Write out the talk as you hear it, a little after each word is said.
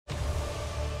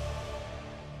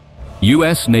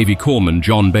US Navy Corpsman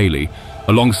John Bailey,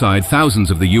 alongside thousands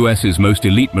of the US's most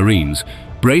elite Marines,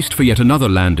 braced for yet another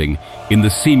landing in the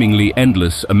seemingly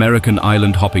endless American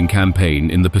island-hopping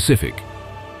campaign in the Pacific.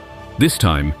 This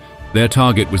time, their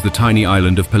target was the tiny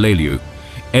island of Peleliu,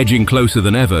 edging closer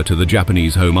than ever to the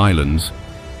Japanese home islands.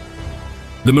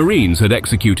 The Marines had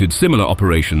executed similar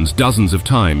operations dozens of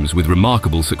times with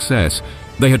remarkable success.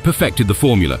 They had perfected the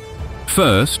formula.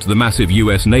 First, the massive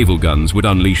US naval guns would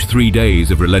unleash 3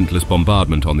 days of relentless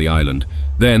bombardment on the island.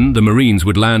 Then, the Marines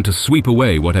would land to sweep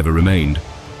away whatever remained.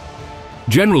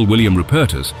 General William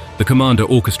Rupertus, the commander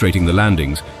orchestrating the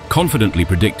landings, confidently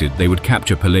predicted they would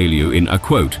capture Peleliu in, a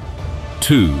quote,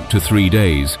 2 to 3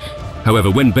 days. However,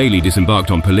 when Bailey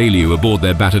disembarked on Peleliu aboard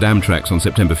their battered amtracs on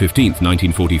September 15,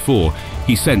 1944,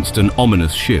 he sensed an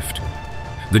ominous shift.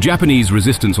 The Japanese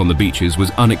resistance on the beaches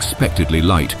was unexpectedly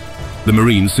light. The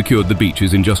Marines secured the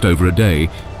beaches in just over a day,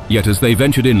 yet as they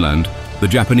ventured inland, the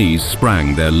Japanese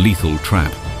sprang their lethal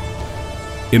trap.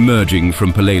 Emerging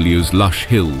from Peleliu's lush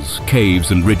hills,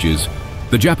 caves and ridges,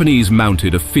 the Japanese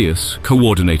mounted a fierce,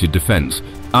 coordinated defense,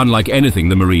 unlike anything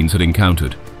the Marines had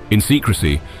encountered. In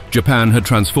secrecy, Japan had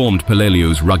transformed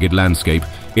Peleliu's rugged landscape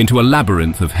into a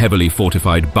labyrinth of heavily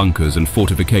fortified bunkers and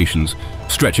fortifications,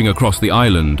 stretching across the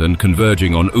island and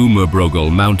converging on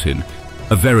Umurbrogol Mountain,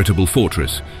 a veritable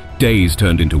fortress. Days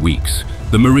turned into weeks.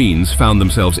 The Marines found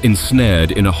themselves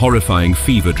ensnared in a horrifying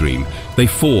fever dream. They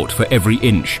fought for every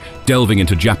inch, delving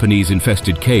into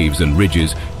Japanese-infested caves and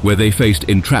ridges where they faced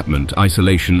entrapment,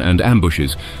 isolation and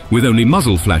ambushes, with only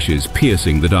muzzle flashes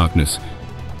piercing the darkness.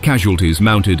 Casualties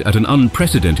mounted at an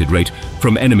unprecedented rate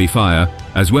from enemy fire,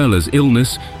 as well as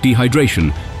illness,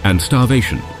 dehydration, and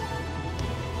starvation.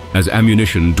 As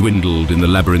ammunition dwindled in the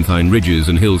labyrinthine ridges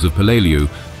and hills of Peleliu,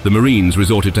 the Marines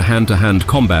resorted to hand-to-hand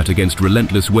combat against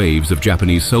relentless waves of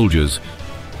Japanese soldiers.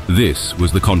 This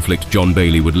was the conflict John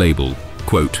Bailey would label,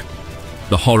 quote,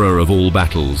 the horror of all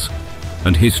battles,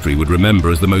 and history would remember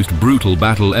as the most brutal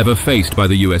battle ever faced by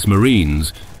the US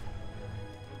Marines.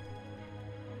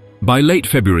 By late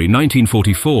February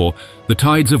 1944, the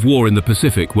tides of war in the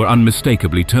Pacific were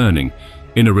unmistakably turning.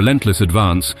 In a relentless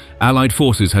advance, Allied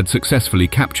forces had successfully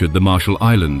captured the Marshall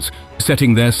Islands,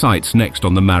 setting their sights next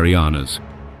on the Marianas.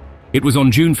 It was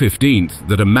on June 15th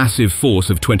that a massive force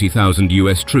of 20,000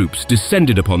 US troops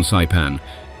descended upon Saipan.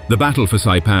 The battle for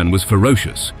Saipan was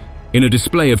ferocious. In a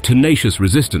display of tenacious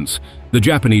resistance, the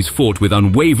Japanese fought with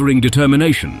unwavering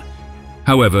determination.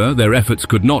 However, their efforts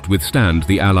could not withstand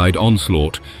the Allied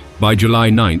onslaught. By July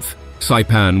 9th,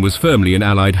 Saipan was firmly in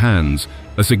Allied hands,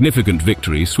 a significant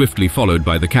victory swiftly followed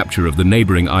by the capture of the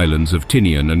neighboring islands of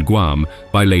Tinian and Guam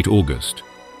by late August.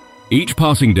 Each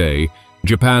passing day,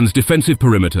 Japan's defensive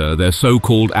perimeter, their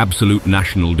so-called absolute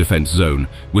national defense zone,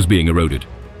 was being eroded.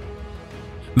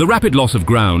 The rapid loss of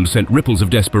ground sent ripples of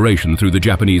desperation through the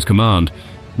Japanese command.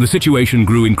 The situation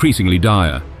grew increasingly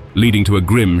dire, leading to a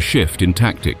grim shift in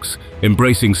tactics,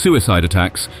 embracing suicide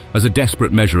attacks as a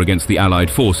desperate measure against the Allied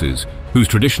forces, whose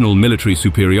traditional military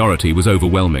superiority was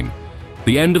overwhelming.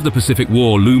 The end of the Pacific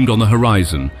War loomed on the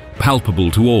horizon,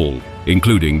 palpable to all,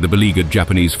 including the beleaguered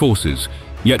Japanese forces,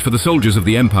 yet for the soldiers of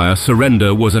the Empire,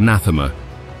 surrender was anathema.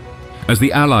 As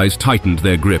the Allies tightened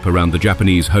their grip around the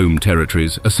Japanese home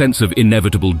territories, a sense of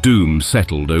inevitable doom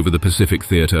settled over the Pacific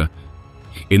theater.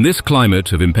 In this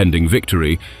climate of impending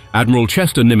victory, Admiral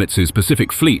Chester Nimitz's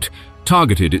Pacific Fleet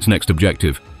targeted its next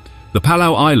objective, the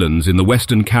Palau Islands in the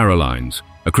Western Carolines,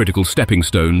 a critical stepping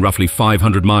stone roughly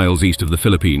 500 miles east of the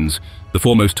Philippines. The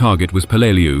foremost target was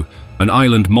Peleliu, an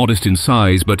island modest in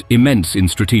size but immense in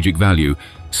strategic value,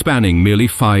 spanning merely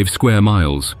 5 square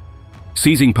miles.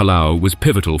 Seizing Palau was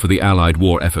pivotal for the Allied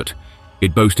war effort.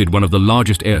 It boasted one of the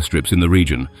largest airstrips in the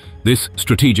region. This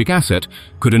strategic asset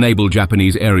could enable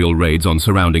Japanese aerial raids on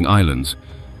surrounding islands.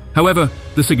 However,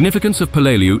 the significance of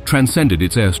Peleliu transcended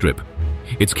its airstrip.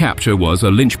 Its capture was a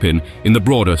linchpin in the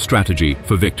broader strategy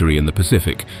for victory in the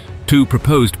Pacific. 2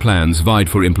 proposed plans vied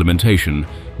for implementation.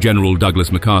 General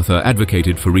Douglas MacArthur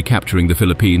advocated for recapturing the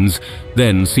Philippines,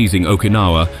 then seizing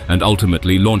Okinawa and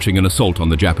ultimately launching an assault on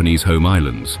the Japanese home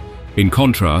islands. In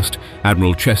contrast,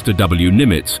 Admiral Chester W.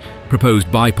 Nimitz proposed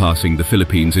bypassing the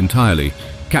Philippines entirely,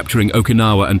 capturing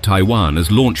Okinawa and Taiwan as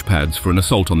launch pads for an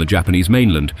assault on the Japanese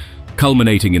mainland,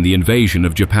 culminating in the invasion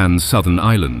of Japan's southern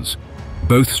islands.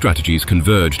 Both strategies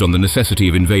converged on the necessity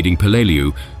of invading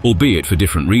Peleliu, albeit for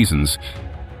different reasons.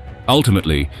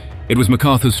 Ultimately, it was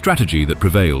MacArthur's strategy that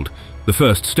prevailed. The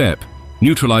first step,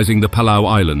 neutralizing the Palau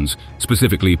Islands,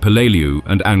 specifically Peleliu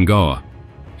and Angaur.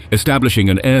 Establishing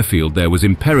an airfield there was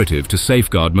imperative to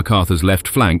safeguard MacArthur's left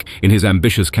flank in his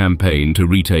ambitious campaign to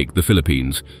retake the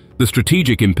Philippines. The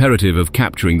strategic imperative of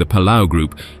capturing the Peleliu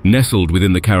group, nestled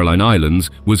within the Caroline Islands,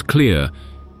 was clear.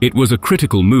 It was a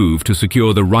critical move to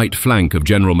secure the right flank of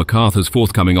General MacArthur's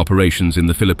forthcoming operations in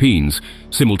the Philippines,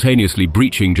 simultaneously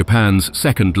breaching Japan's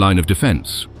second line of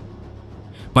defense.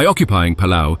 By occupying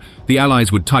Peleliu, the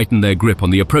Allies would tighten their grip on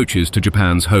the approaches to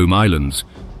Japan's home islands.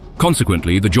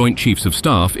 Consequently, the Joint Chiefs of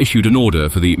Staff issued an order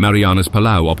for the Marianas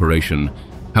Peleliu operation.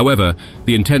 However,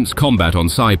 the intense combat on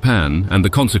Saipan and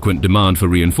the consequent demand for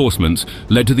reinforcements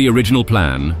led to the original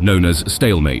plan, known as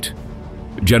stalemate.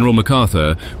 General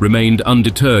MacArthur remained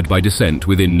undeterred by dissent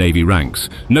within Navy ranks,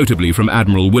 notably from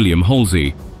Admiral William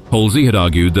Halsey. Halsey had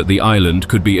argued that the island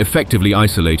could be effectively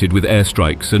isolated with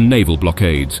airstrikes and naval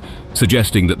blockades,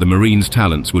 suggesting that the Marines'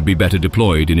 talents would be better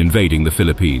deployed in invading the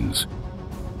Philippines.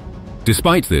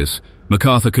 Despite this,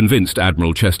 MacArthur convinced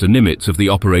Admiral Chester Nimitz of the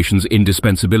operation's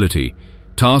indispensability.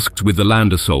 Tasked with the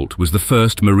land assault was the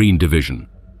 1st Marine Division.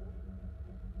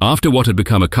 After what had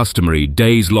become a customary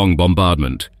days-long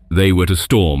bombardment, they were to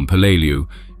storm Peleliu.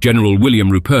 General William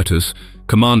Rupertus,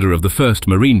 commander of the 1st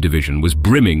Marine Division, was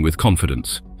brimming with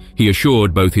confidence. He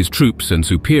assured both his troops and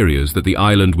superiors that the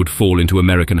island would fall into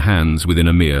American hands within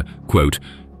a mere, quote,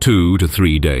 2 to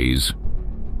 3 days.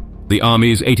 The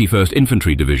Army's 81st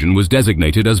Infantry Division was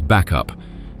designated as backup.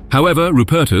 However,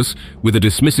 Rupertus, with a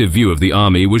dismissive view of the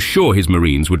Army, was sure his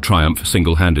Marines would triumph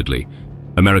single-handedly.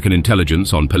 American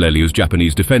intelligence on Peleliu's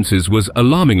Japanese defenses was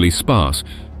alarmingly sparse.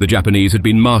 The Japanese had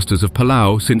been masters of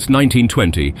Peleliu since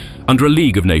 1920, under a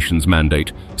League of Nations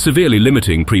mandate, severely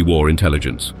limiting pre-war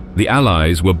intelligence. The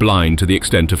Allies were blind to the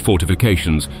extent of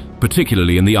fortifications,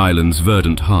 particularly in the island's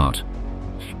verdant heart.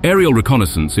 Aerial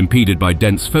reconnaissance, impeded by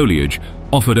dense foliage,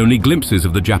 offered only glimpses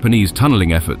of the Japanese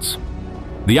tunneling efforts.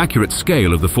 The accurate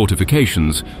scale of the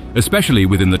fortifications, especially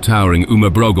within the towering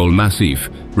Umabrogol Massif,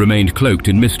 remained cloaked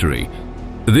in mystery.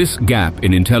 This gap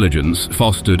in intelligence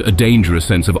fostered a dangerous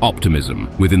sense of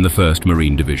optimism within the 1st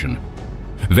Marine Division.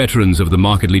 Veterans of the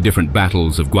markedly different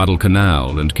battles of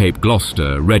Guadalcanal and Cape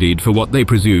Gloucester readied for what they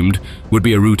presumed would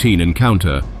be a routine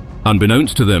encounter.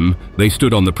 Unbeknownst to them, they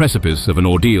stood on the precipice of an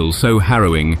ordeal so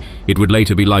harrowing it would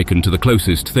later be likened to the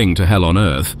closest thing to hell on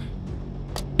earth.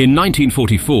 In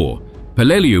 1944,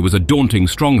 Peleliu was a daunting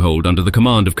stronghold under the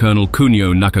command of Colonel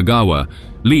Kunio Nakagawa,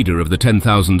 leader of the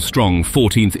 10,000-strong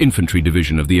 14th Infantry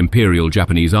Division of the Imperial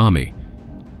Japanese Army.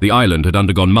 The island had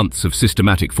undergone months of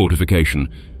systematic fortification,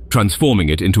 transforming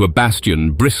it into a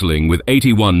bastion bristling with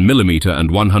 81mm and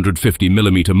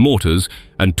 150mm mortars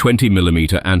and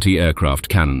 20mm anti-aircraft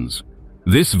cannons.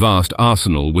 This vast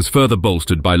arsenal was further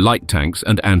bolstered by light tanks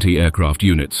and anti-aircraft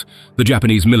units. The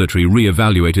Japanese military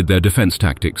re-evaluated their defense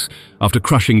tactics after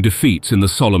crushing defeats in the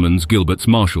Solomons, Gilbert's,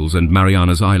 Marshalls and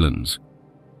Marianas Islands.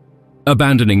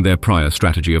 Abandoning their prior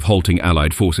strategy of halting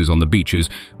Allied forces on the beaches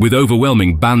with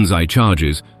overwhelming banzai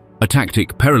charges, a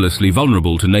tactic perilously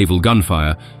vulnerable to naval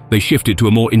gunfire, they shifted to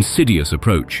a more insidious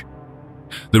approach.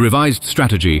 The revised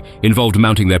strategy involved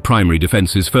mounting their primary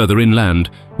defenses further inland,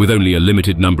 with only a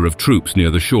limited number of troops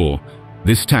near the shore.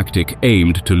 This tactic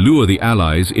aimed to lure the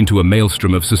Allies into a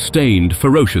maelstrom of sustained,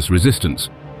 ferocious resistance.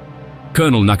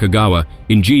 Colonel Nakagawa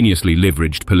ingeniously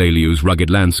leveraged Peleliu's rugged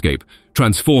landscape,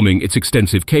 transforming its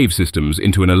extensive cave systems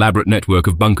into an elaborate network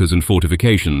of bunkers and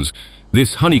fortifications.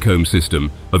 This honeycomb system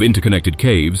of interconnected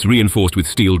caves, reinforced with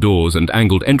steel doors and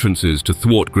angled entrances to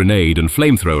thwart grenade and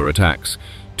flamethrower attacks,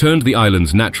 turned the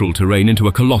island's natural terrain into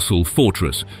a colossal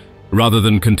fortress. Rather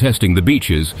than contesting the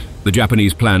beaches, the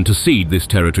Japanese planned to cede this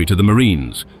territory to the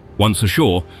Marines. Once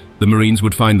ashore, the Marines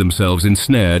would find themselves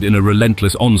ensnared in a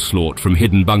relentless onslaught from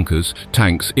hidden bunkers,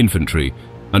 tanks, infantry,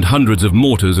 and hundreds of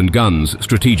mortars and guns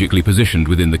strategically positioned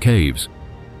within the caves.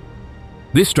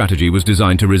 This strategy was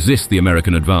designed to resist the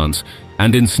American advance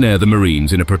and ensnare the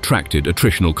Marines in a protracted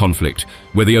attritional conflict,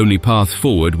 where the only path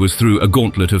forward was through a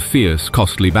gauntlet of fierce,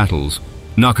 costly battles.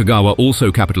 Nakagawa also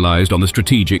capitalized on the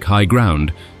strategic high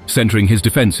ground, centering his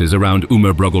defenses around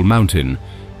Umabrogol Mountain.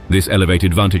 This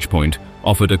elevated vantage point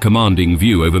offered a commanding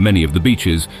view over many of the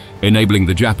beaches, enabling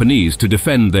the Japanese to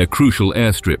defend their crucial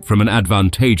airstrip from an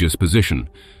advantageous position.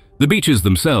 The beaches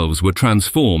themselves were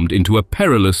transformed into a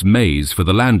perilous maze for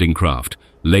the landing craft,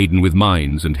 laden with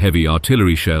mines and heavy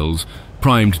artillery shells,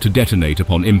 primed to detonate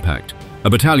upon impact. A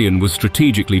battalion was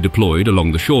strategically deployed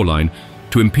along the shoreline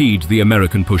to impede the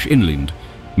American push inland,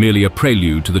 merely a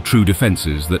prelude to the true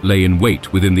defenses that lay in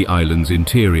wait within the island's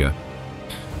interior.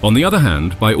 On the other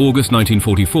hand, by August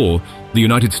 1944, the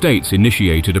United States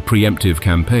initiated a preemptive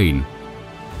campaign.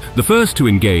 The first to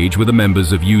engage were the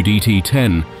members of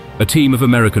UDT-10, a team of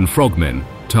American frogmen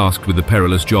tasked with the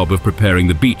perilous job of preparing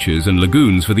the beaches and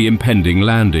lagoons for the impending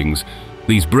landings.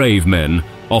 These brave men,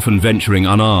 often venturing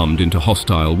unarmed into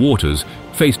hostile waters,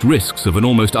 faced risks of an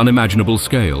almost unimaginable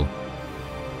scale.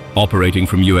 Operating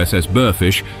from USS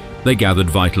Burfish, they gathered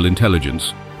vital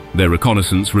intelligence. Their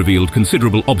reconnaissance revealed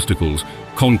considerable obstacles: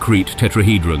 concrete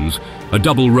tetrahedrons, a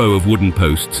double row of wooden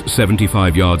posts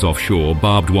 75 yards offshore,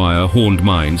 barbed wire, horned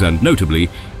mines, and notably,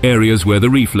 areas where the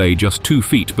reef lay just 2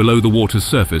 feet below the water's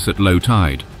surface at low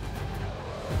tide.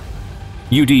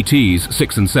 UDTs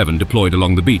 6 and 7 deployed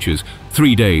along the beaches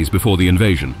 3 days before the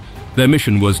invasion. Their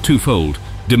mission was twofold: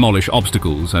 demolish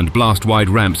obstacles and blast wide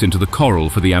ramps into the coral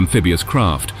for the amphibious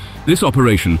craft. This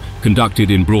operation,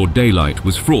 conducted in broad daylight,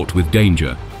 was fraught with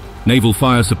danger. Naval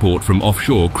fire support from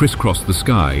offshore crisscrossed the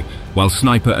sky, while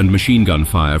sniper and machine gun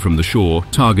fire from the shore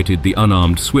targeted the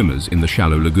unarmed swimmers in the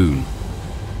shallow lagoon.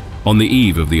 On the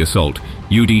eve of the assault,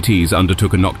 UDTs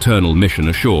undertook a nocturnal mission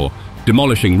ashore,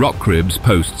 demolishing rock cribs,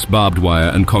 posts, barbed wire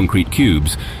and concrete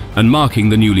cubes, and marking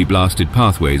the newly blasted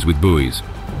pathways with buoys.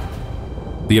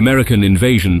 The American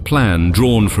invasion plan,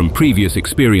 drawn from previous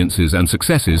experiences and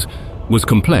successes, was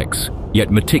complex, yet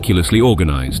meticulously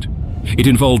organized. It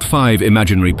involved 5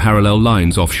 imaginary parallel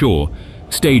lines offshore,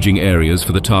 staging areas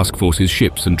for the task force's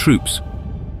ships and troops.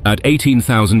 At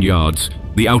 18,000 yards,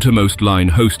 the outermost line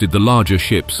hosted the larger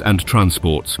ships and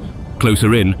transports.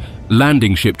 Closer in,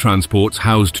 landing ship transports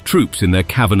housed troops in their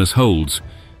cavernous holds.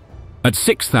 At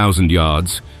 6,000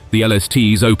 yards, the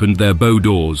LSTs opened their bow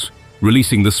doors,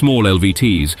 releasing the small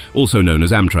LVTs, also known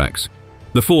as amtracs.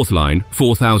 The 4th line,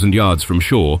 4,000 yards from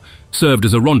shore, served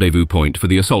as a rendezvous point for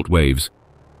the assault waves.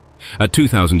 At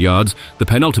 2,000 yards, the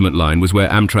penultimate line was where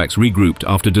amtracs regrouped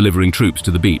after delivering troops to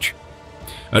the beach.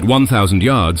 At 1,000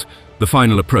 yards, the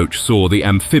final approach saw the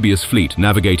amphibious fleet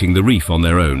navigating the reef on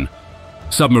their own.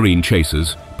 Submarine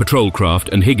chasers, patrol craft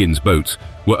and Higgins boats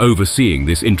were overseeing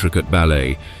this intricate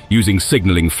ballet, using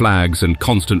signaling flags and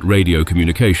constant radio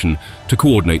communication to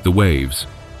coordinate the waves.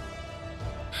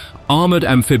 Armored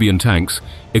amphibian tanks,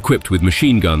 equipped with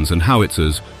machine guns and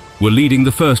howitzers, were leading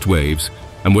the first waves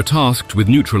and were tasked with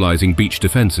neutralizing beach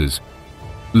defenses.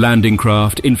 Landing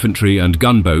craft, infantry and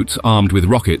gunboats armed with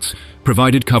rockets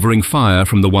provided covering fire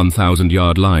from the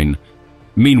 1,000-yard line.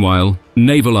 Meanwhile,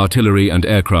 naval artillery and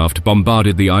aircraft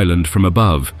bombarded the island from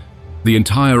above. The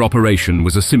entire operation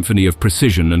was a symphony of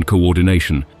precision and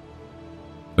coordination.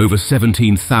 Over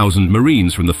 17,000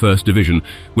 Marines from the 1st Division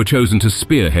were chosen to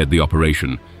spearhead the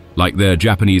operation. Like their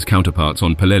Japanese counterparts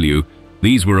on Peleliu,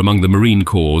 these were among the Marine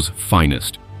Corps'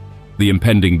 finest. The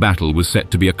impending battle was set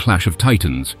to be a clash of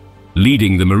titans.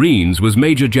 Leading the Marines was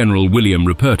Major General William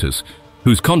Rupertus,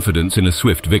 whose confidence in a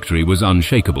swift victory was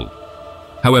unshakable.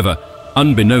 However,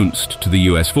 unbeknownst to the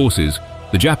US forces,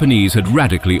 the Japanese had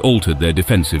radically altered their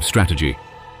defensive strategy.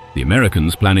 The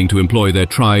Americans, planning to employ their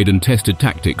tried and tested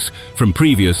tactics from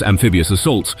previous amphibious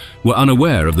assaults, were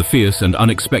unaware of the fierce and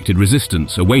unexpected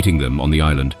resistance awaiting them on the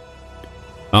island.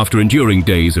 After enduring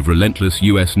days of relentless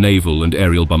US naval and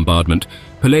aerial bombardment,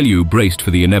 Peleliu braced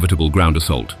for the inevitable ground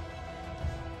assault.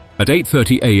 At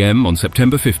 8:30 a.m. on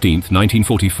September 15,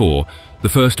 1944, the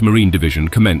 1st Marine Division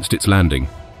commenced its landing.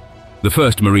 The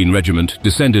 1st Marine Regiment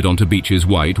descended onto beaches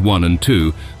White 1 and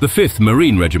 2, the 5th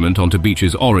Marine Regiment onto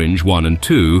beaches Orange 1 and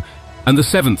 2, and the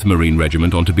 7th Marine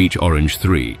Regiment onto beach Orange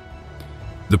 3.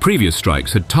 The previous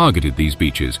strikes had targeted these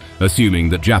beaches, assuming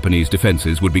that Japanese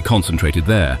defenses would be concentrated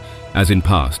there, as in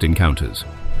past encounters.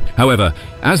 However,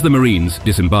 as the Marines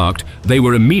disembarked, they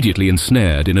were immediately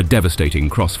ensnared in a devastating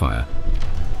crossfire.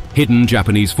 Hidden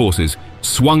Japanese forces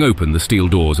swung open the steel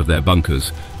doors of their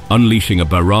bunkers, unleashing a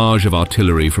barrage of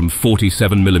artillery from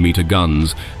 47mm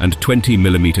guns and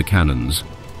 20mm cannons.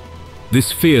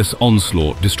 This fierce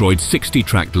onslaught destroyed 60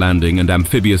 tracked landing and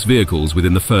amphibious vehicles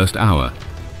within the first hour.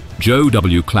 Joe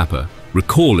W. Clapper,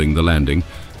 recalling the landing,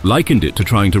 likened it to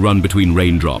trying to run between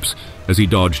raindrops as he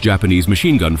dodged Japanese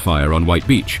machine gun fire on White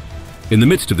Beach. In the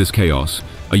midst of this chaos,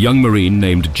 a young Marine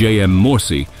named J.M.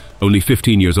 Morsi, only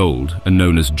 15 years old and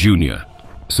known as Junior,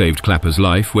 saved Clapper's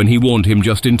life when he warned him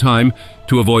just in time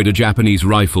to avoid a Japanese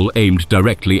rifle aimed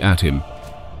directly at him.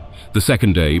 The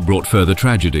second day brought further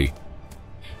tragedy.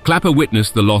 Clapper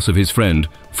witnessed the loss of his friend,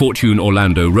 Fortune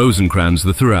Orlando Rosencrans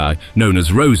III, known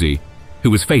as Rosie,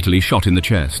 who was fatally shot in the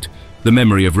chest. The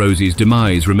memory of Rosie's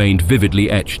demise remained vividly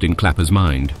etched in Clapper's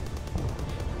mind.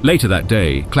 Later that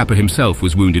day, Clapper himself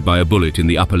was wounded by a bullet in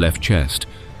the upper left chest.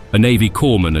 A Navy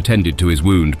corpsman attended to his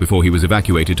wound before he was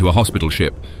evacuated to a hospital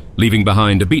ship, leaving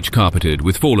behind a beach carpeted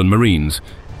with fallen Marines.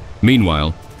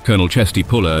 Meanwhile, Colonel Chesty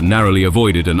Puller narrowly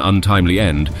avoided an untimely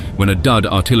end when a dud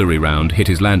artillery round hit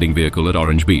his landing vehicle at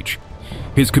Orange Beach.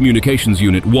 His communications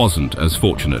unit wasn't as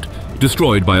fortunate,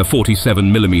 destroyed by a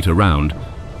 47mm round.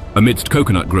 Amidst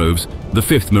coconut groves, the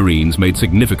 5th Marines made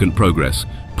significant progress,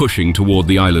 pushing toward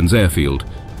the island's airfield.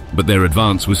 But their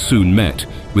advance was soon met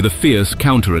with a fierce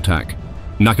counterattack.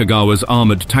 Nakagawa's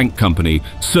armored tank company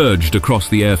surged across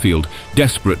the airfield,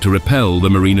 desperate to repel the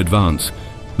Marine advance.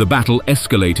 The battle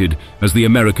escalated as the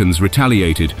Americans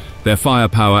retaliated, their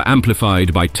firepower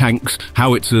amplified by tanks,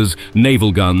 howitzers,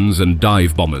 naval guns, and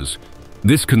dive bombers.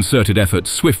 This concerted effort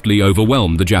swiftly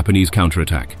overwhelmed the Japanese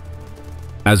counterattack.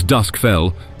 As dusk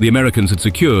fell, the Americans had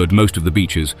secured most of the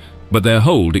beaches, but their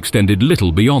hold extended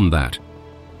little beyond that.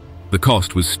 The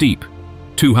cost was steep: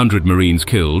 200 Marines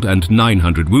killed and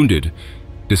 900 wounded.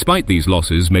 Despite these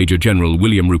losses, Major General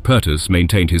William Rupertus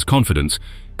maintained his confidence,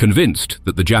 convinced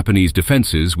that the Japanese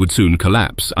defenses would soon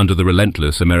collapse under the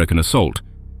relentless American assault.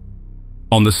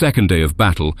 On the second day of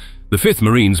battle, the 5th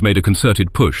Marines made a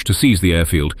concerted push to seize the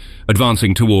airfield,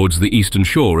 advancing towards the eastern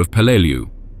shore of Peleliu.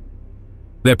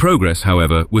 Their progress,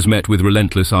 however, was met with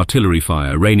relentless artillery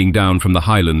fire raining down from the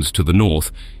highlands to the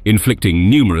north, inflicting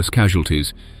numerous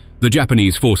casualties. The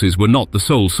Japanese forces were not the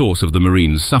sole source of the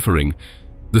Marines' suffering.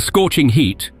 The scorching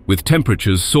heat, with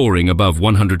temperatures soaring above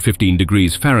 115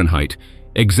 degrees Fahrenheit,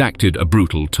 exacted a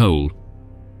brutal toll.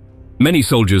 Many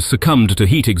soldiers succumbed to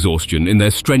heat exhaustion in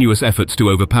their strenuous efforts to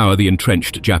overpower the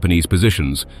entrenched Japanese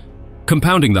positions.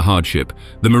 Compounding the hardship,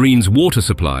 the Marines' water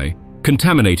supply,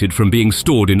 contaminated from being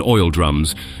stored in oil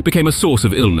drums, became a source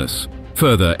of illness,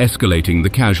 further escalating the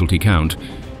casualty count.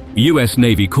 U.S.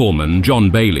 Navy Corpsman John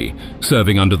Bailey,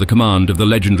 serving under the command of the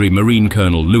legendary Marine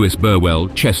Colonel Lewis Burwell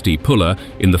Chesty Puller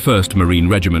in the 1st Marine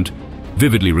Regiment,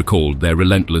 vividly recalled their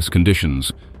relentless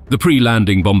conditions. The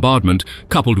pre-landing bombardment,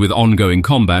 coupled with ongoing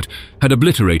combat, had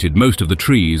obliterated most of the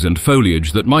trees and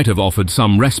foliage that might have offered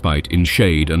some respite in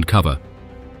shade and cover.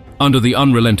 Under the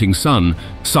unrelenting sun,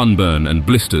 sunburn and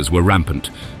blisters were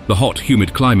rampant. The hot,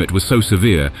 humid climate was so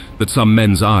severe that some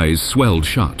men's eyes swelled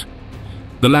shut.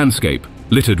 The landscape,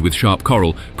 littered with sharp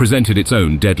coral, presented its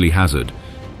own deadly hazard.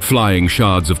 Flying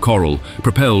shards of coral,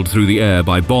 propelled through the air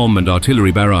by bomb and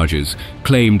artillery barrages,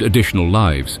 claimed additional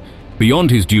lives.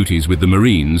 Beyond his duties with the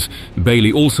Marines,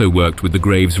 Bailey also worked with the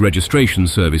Graves Registration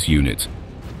Service units.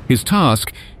 His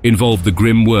task involved the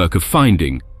grim work of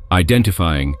finding,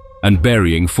 identifying, and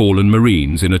burying fallen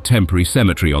Marines in a temporary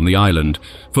cemetery on the island.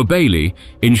 For Bailey,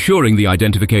 ensuring the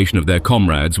identification of their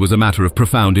comrades was a matter of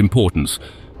profound importance,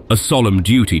 a solemn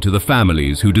duty to the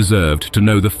families who deserved to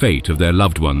know the fate of their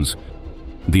loved ones.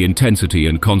 The intensity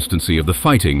and constancy of the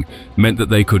fighting meant that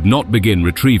they could not begin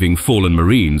retrieving fallen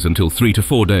Marines until 3 to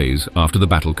 4 days after the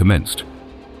battle commenced.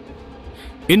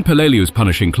 In Peleliu's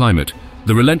punishing climate,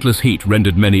 the relentless heat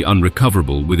rendered many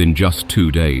unrecoverable within just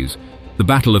 2 days. The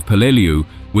Battle of Peleliu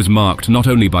was marked not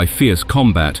only by fierce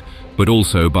combat, but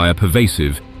also by a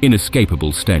pervasive,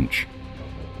 inescapable stench.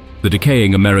 The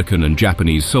decaying American and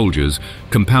Japanese soldiers,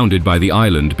 compounded by the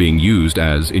island being used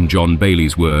as, in John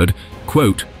Bailey's word,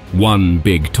 quote, "one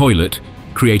big toilet,"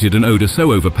 created an odor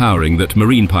so overpowering that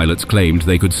Marine pilots claimed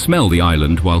they could smell the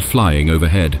island while flying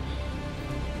overhead.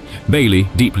 Bailey,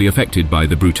 deeply affected by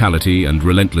the brutality and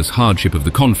relentless hardship of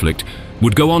the conflict,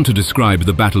 would go on to describe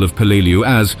the Battle of Peleliu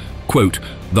as, quote,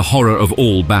 "the horror of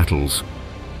all battles."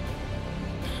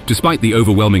 Despite the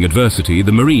overwhelming adversity,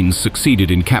 the Marines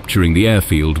succeeded in capturing the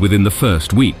airfield within the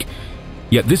first week.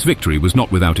 Yet this victory was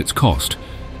not without its cost,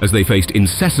 as they faced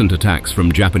incessant attacks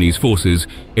from Japanese forces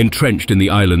entrenched in the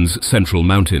island's central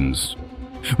mountains.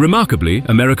 Remarkably,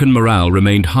 American morale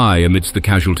remained high amidst the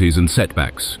casualties and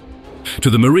setbacks.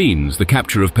 To the Marines, the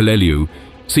capture of Peleliu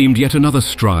seemed yet another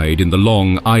stride in the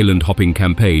long island-hopping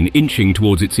campaign inching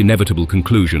towards its inevitable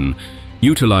conclusion.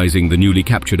 Utilizing the newly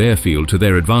captured airfield to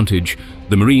their advantage,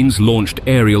 the Marines launched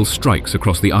aerial strikes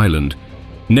across the island.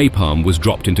 Napalm was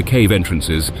dropped into cave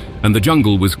entrances, and the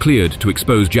jungle was cleared to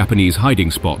expose Japanese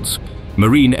hiding spots.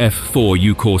 Marine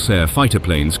F-4U Corsair fighter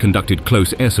planes conducted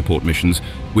close air support missions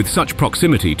with such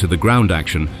proximity to the ground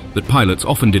action that pilots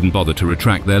often didn't bother to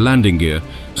retract their landing gear.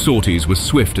 Sorties were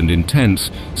swift and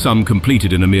intense, some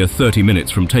completed in a mere 30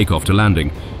 minutes from takeoff to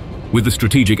landing. With the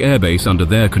strategic airbase under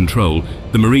their control,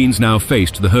 the Marines now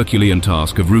faced the Herculean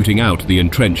task of rooting out the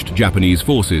entrenched Japanese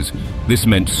forces. This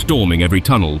meant storming every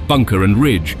tunnel, bunker and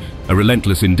ridge, a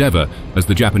relentless endeavor as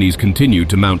the Japanese continued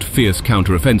to mount fierce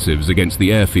counteroffensives against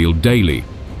the airfield daily.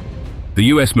 The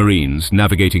US Marines,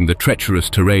 navigating the treacherous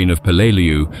terrain of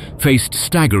Peleliu, faced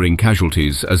staggering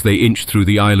casualties as they inched through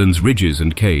the island's ridges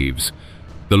and caves.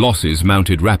 The losses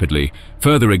mounted rapidly,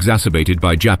 further exacerbated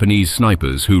by Japanese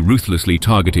snipers who ruthlessly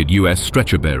targeted US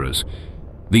stretcher bearers.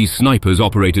 These snipers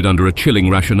operated under a chilling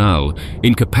rationale.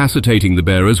 Incapacitating the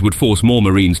bearers would force more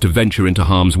Marines to venture into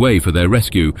harm's way for their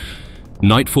rescue.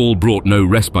 Nightfall brought no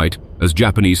respite as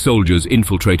Japanese soldiers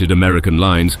infiltrated American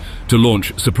lines to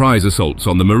launch surprise assaults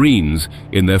on the Marines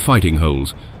in their fighting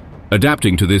holes.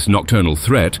 Adapting to this nocturnal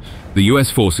threat, the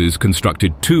US forces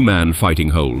constructed two-man fighting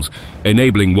holes,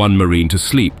 enabling one Marine to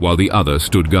sleep while the other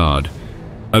stood guard.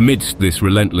 Amidst this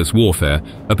relentless warfare,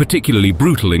 a particularly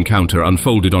brutal encounter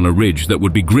unfolded on a ridge that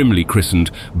would be grimly christened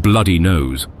Bloody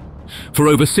Nose. For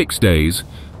over 6 days,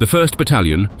 the 1st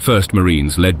Battalion, 1st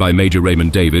Marines, led by Major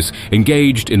Raymond Davis,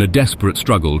 engaged in a desperate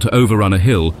struggle to overrun a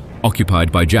hill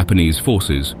occupied by Japanese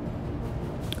forces.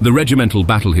 The regimental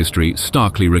battle history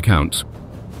starkly recounts,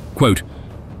 quote,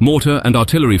 "Mortar and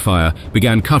artillery fire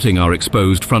began cutting our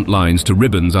exposed front lines to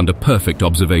ribbons under perfect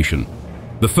observation.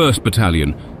 The 1st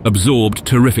Battalion absorbed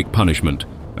terrific punishment.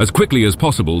 As quickly as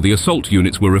possible, the assault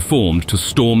units were reformed to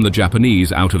storm the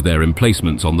Japanese out of their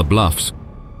emplacements on the bluffs."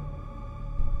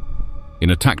 In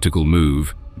a tactical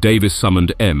move, Davis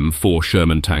summoned M4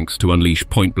 Sherman tanks to unleash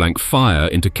point-blank fire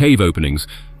into cave openings,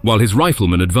 while his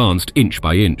riflemen advanced inch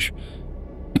by inch.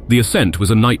 The ascent was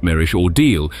a nightmarish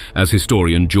ordeal, as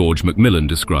historian George Macmillan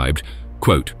described,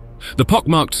 quote, "The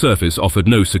pockmarked surface offered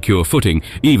no secure footing,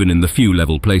 even in the few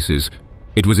level places.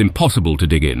 It was impossible to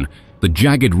dig in. The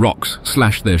jagged rocks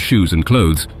slashed their shoes and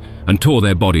clothes, and tore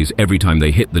their bodies every time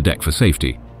they hit the deck for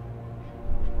safety."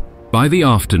 By the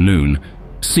afternoon,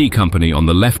 C Company on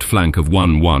the left flank of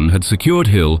 1-1 had secured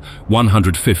Hill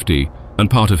 150 and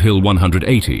part of Hill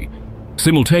 180.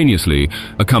 Simultaneously,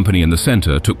 a company in the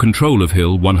center took control of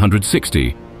Hill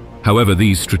 160. However,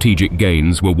 these strategic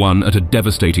gains were won at a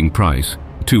devastating price.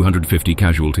 250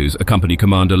 casualties, a company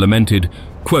commander lamented,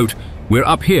 quote, "We're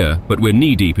up here, but we're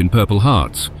knee-deep in Purple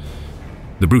Hearts."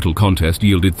 The brutal contest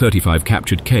yielded 35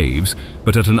 captured caves,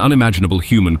 but at an unimaginable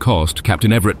human cost,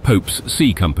 Captain Everett Pope's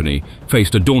C Company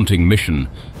faced a daunting mission: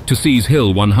 to seize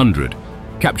Hill 100.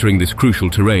 Capturing this crucial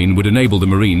terrain would enable the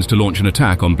Marines to launch an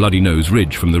attack on Bloody Nose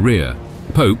Ridge from the rear.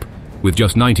 Pope, with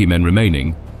just 90 men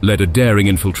remaining, led a daring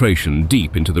infiltration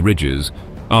deep into the ridges.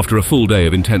 After a full day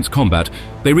of intense combat,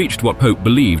 they reached what Pope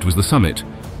believed was the summit,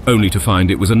 only to find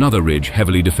it was another ridge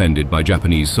heavily defended by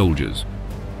Japanese soldiers.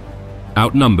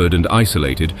 Outnumbered and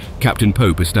isolated, Captain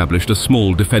Pope established a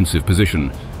small defensive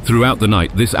position. Throughout the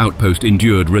night, this outpost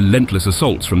endured relentless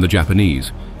assaults from the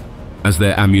Japanese. As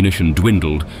their ammunition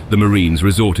dwindled, the Marines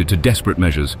resorted to desperate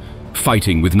measures,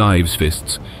 fighting with knives'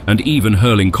 fists, and even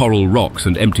hurling coral rocks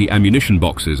and empty ammunition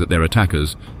boxes at their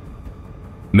attackers.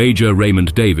 Major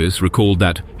Raymond Davis recalled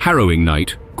that harrowing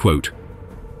night, quote,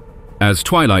 "As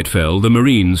twilight fell, the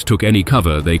Marines took any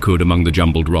cover they could among the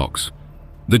jumbled rocks.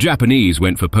 The Japanese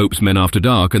went for Pope's men after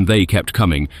dark, and they kept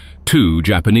coming. 2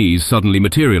 Japanese suddenly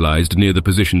materialized near the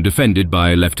position defended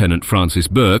by Lieutenant Francis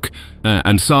Burke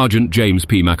and Sergeant James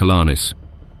P. McAlarnis.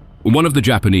 One of the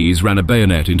Japanese ran a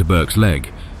bayonet into Burke's leg.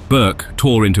 Burke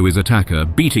tore into his attacker,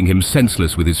 beating him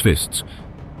senseless with his fists.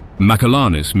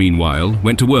 McAlarnis, meanwhile,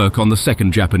 went to work on the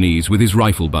 2nd Japanese with his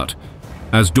rifle butt.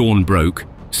 As dawn broke,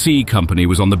 C Company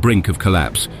was on the brink of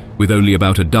collapse, with only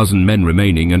about a dozen men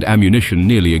remaining and ammunition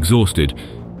nearly exhausted.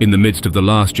 In the midst of the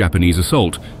last Japanese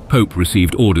assault, Pope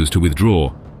received orders to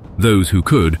withdraw. Those who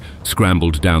could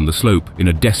scrambled down the slope in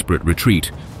a desperate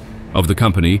retreat. Of the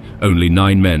company, only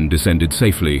 9 men descended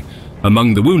safely.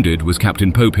 Among the wounded was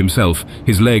Captain Pope himself,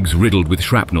 his legs riddled with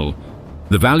shrapnel.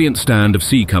 The valiant stand of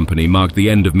C Company marked the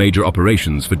end of major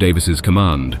operations for Davis's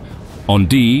command. On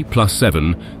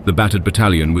D+7, the battered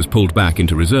battalion was pulled back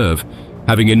into reserve,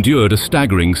 having endured a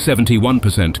staggering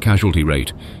 71% casualty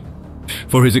rate.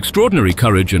 For his extraordinary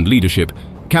courage and leadership,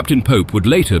 Captain Pope would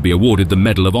later be awarded the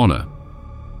Medal of Honor.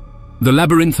 The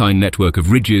labyrinthine network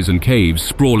of ridges and caves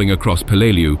sprawling across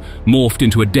Peleliu morphed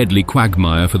into a deadly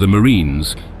quagmire for the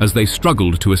Marines as they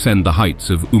struggled to ascend the heights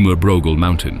of Umurbrogel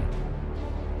Mountain.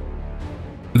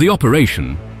 The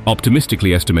operation,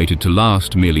 optimistically estimated to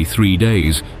last merely 3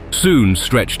 days, soon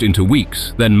stretched into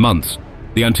weeks, then months.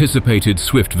 The anticipated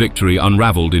swift victory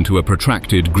unraveled into a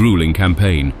protracted, grueling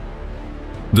campaign.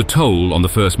 The toll on the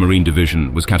 1st Marine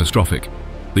Division was catastrophic.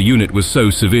 The unit was so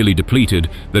severely depleted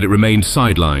that it remained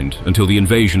sidelined until the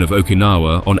invasion of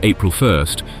Okinawa on April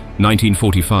 1st,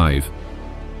 1945.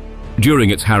 During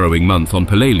its harrowing month on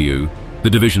Peleliu, the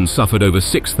division suffered over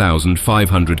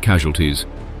 6,500 casualties.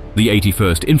 The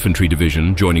 81st Infantry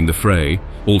Division, joining the fray,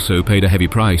 also paid a heavy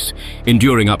price,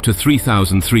 enduring up to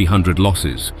 3,300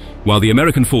 losses. While the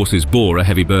American forces bore a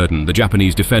heavy burden, the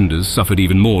Japanese defenders suffered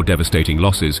even more devastating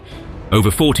losses. Over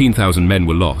 14,000 men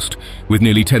were lost, with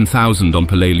nearly 10,000 on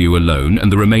Peleliu alone and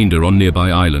the remainder on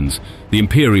nearby islands. The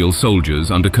Imperial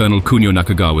soldiers, under Colonel Kunio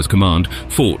Nakagawa's command,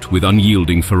 fought with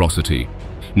unyielding ferocity.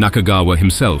 Nakagawa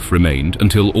himself remained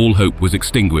until all hope was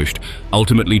extinguished,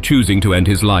 ultimately choosing to end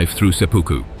his life through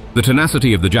seppuku. The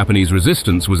tenacity of the Japanese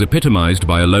resistance was epitomized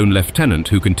by a lone lieutenant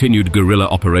who continued guerrilla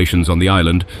operations on the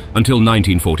island until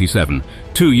 1947,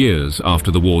 2 years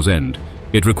after the war's end.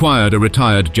 It required a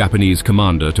retired Japanese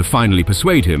commander to finally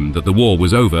persuade him that the war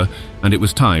was over and it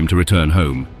was time to return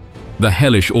home. The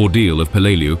hellish ordeal of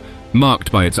Peleliu, marked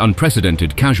by its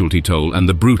unprecedented casualty toll and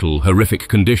the brutal, horrific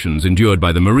conditions endured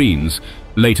by the Marines,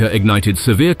 later ignited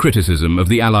severe criticism of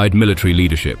the Allied military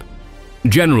leadership.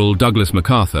 General Douglas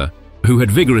MacArthur, who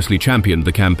had vigorously championed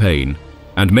the campaign,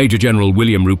 and Major General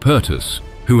William Rupertus,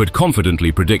 who had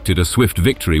confidently predicted a swift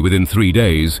victory within 3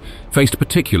 days, faced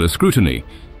particular scrutiny.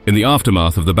 In the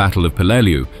aftermath of the Battle of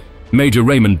Peleliu, Major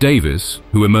Raymond Davis,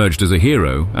 who emerged as a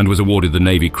hero and was awarded the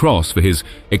Navy Cross for his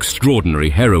extraordinary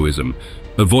heroism,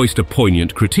 voiced a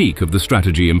poignant critique of the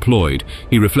strategy employed.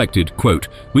 He reflected, quote,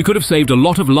 "We could have saved a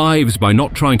lot of lives by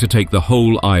not trying to take the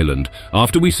whole island.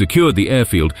 After we secured the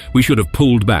airfield, we should have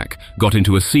pulled back, got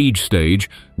into a siege stage,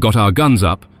 got our guns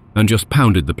up, and just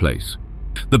pounded the place."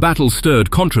 The battle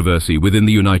stirred controversy within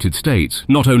the United States,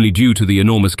 not only due to the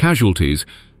enormous casualties,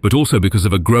 but also because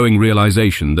of a growing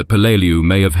realization that Peleliu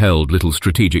may have held little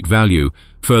strategic value.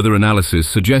 Further analysis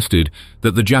suggested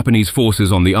that the Japanese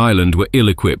forces on the island were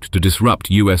ill-equipped to disrupt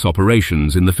US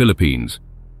operations in the Philippines.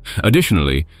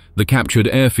 Additionally, the captured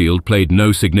airfield played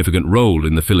no significant role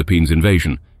in the Philippines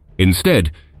invasion. Instead,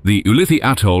 the Ulithi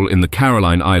Atoll in the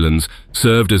Caroline Islands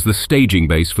served as the staging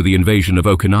base for the invasion of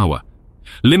Okinawa.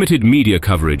 Limited media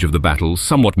coverage of the battle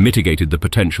somewhat mitigated the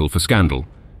potential for scandal.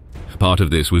 Part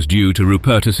of this was due to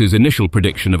Rupertus's initial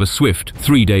prediction of a swift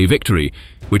 3-day victory,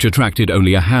 which attracted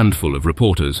only a handful of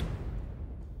reporters.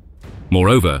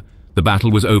 Moreover, the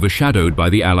battle was overshadowed by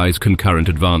the Allies' concurrent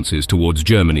advances towards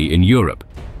Germany in Europe.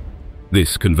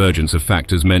 This convergence of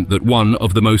factors meant that one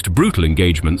of the most brutal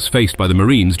engagements faced by the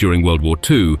Marines during World War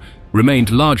II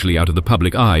remained largely out of the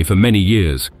public eye for many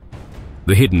years.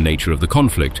 The hidden nature of the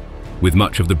conflict, with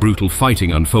much of the brutal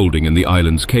fighting unfolding in the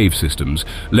island's cave systems,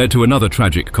 led to another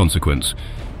tragic consequence.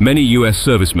 Many US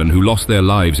servicemen who lost their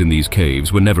lives in these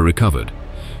caves were never recovered.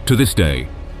 To this day,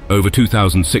 over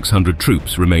 2,600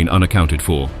 troops remain unaccounted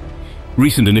for.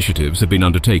 Recent initiatives have been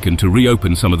undertaken to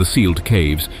reopen some of the sealed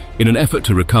caves in an effort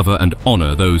to recover and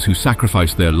honor those who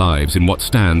sacrificed their lives in what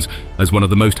stands as one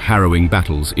of the most harrowing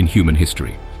battles in human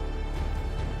history.